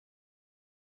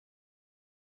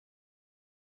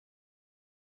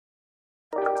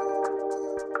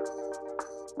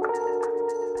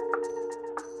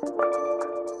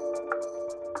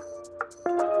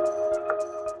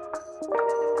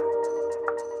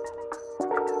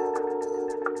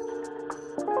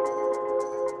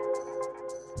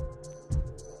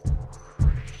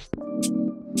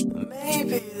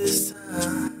Maybe this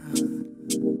time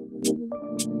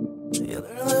you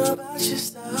learn a little about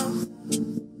yourself,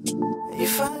 and you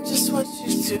find just what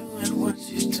you do and what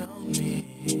you don't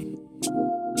need.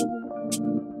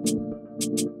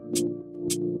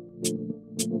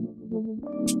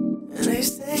 And they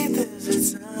say there's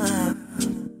a time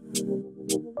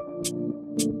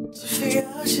to figure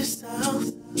out yourself,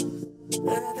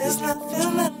 that there's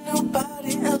nothing that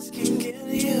nobody else can give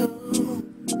you.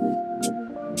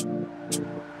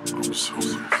 I'm just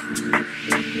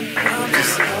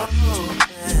hoping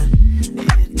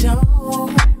you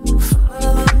don't find a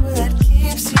love that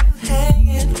keeps you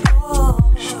hanging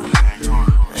on.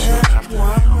 And I'm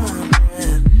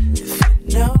wondering if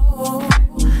you know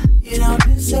you don't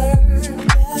deserve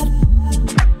that.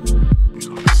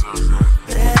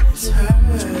 That it's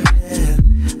hurting.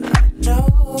 I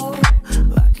know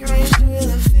I can reach through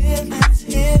the feelings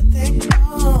here they go.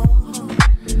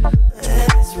 And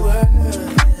it's worth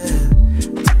it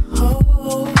to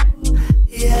hold,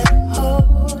 yeah,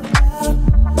 hold out.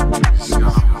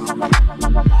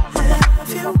 And if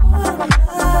you wanna,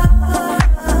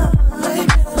 you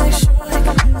gotta make sure I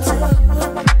can continue.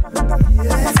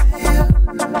 Yeah, it's you.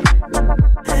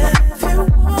 And if you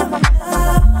wanna,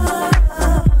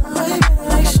 you gotta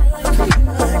make sure I can get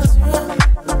back to you.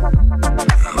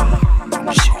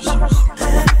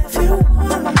 And if you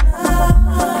wanna,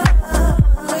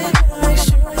 you gotta make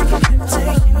sure I can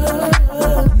continue.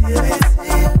 Yeah, it's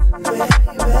you, baby.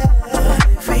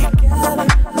 If we gotta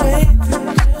wait, then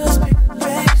just be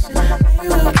patient. Maybe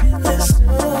we'll get this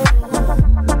soon.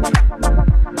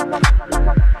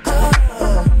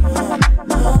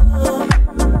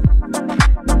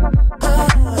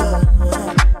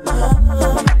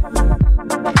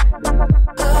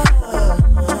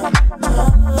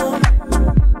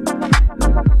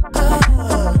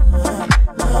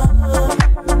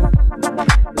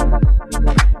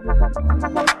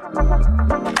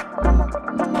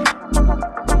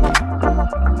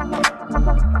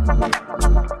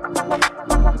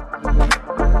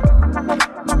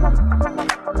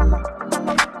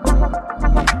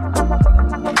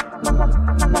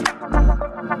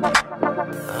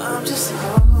 I'm just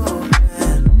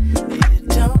hoping you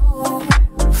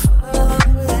don't find a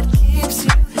love that keeps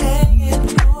you hanging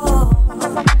on.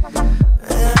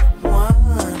 And I'm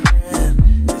wondering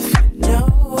if you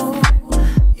know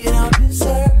you don't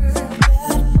deserve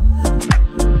that.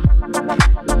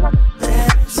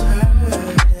 That it's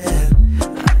hurting.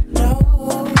 I know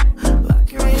I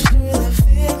can reach through the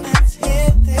feelings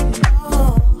here they go.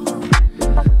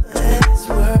 And it's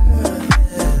worth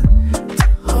it to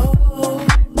hold,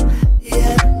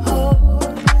 yeah, hold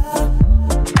out.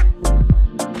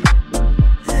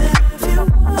 And if you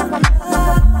wanna,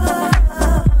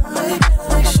 you gotta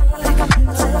make sure I can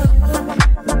continue.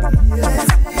 Yeah,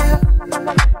 it's you.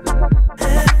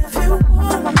 And if you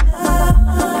wanna,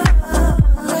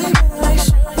 you gotta make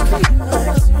sure I can get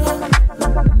back to you.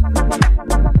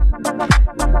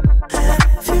 And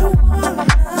if you wanna,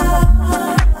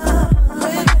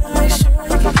 you gotta make sure I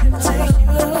can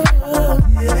continue.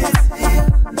 Yeah, it's you,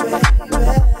 baby.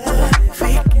 If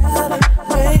we gotta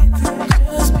wait, then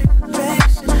just be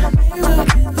patient. Maybe we'll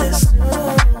get this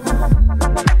soon.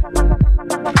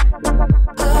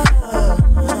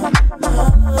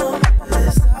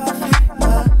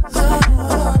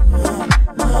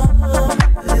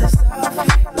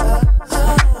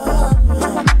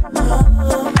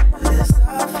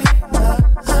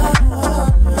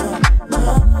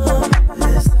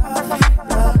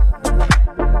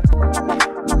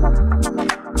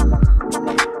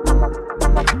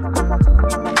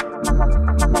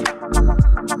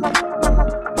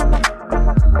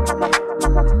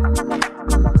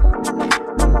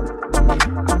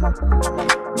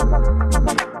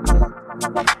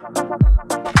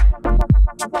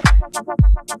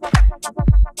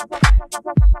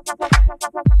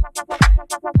 Thank you.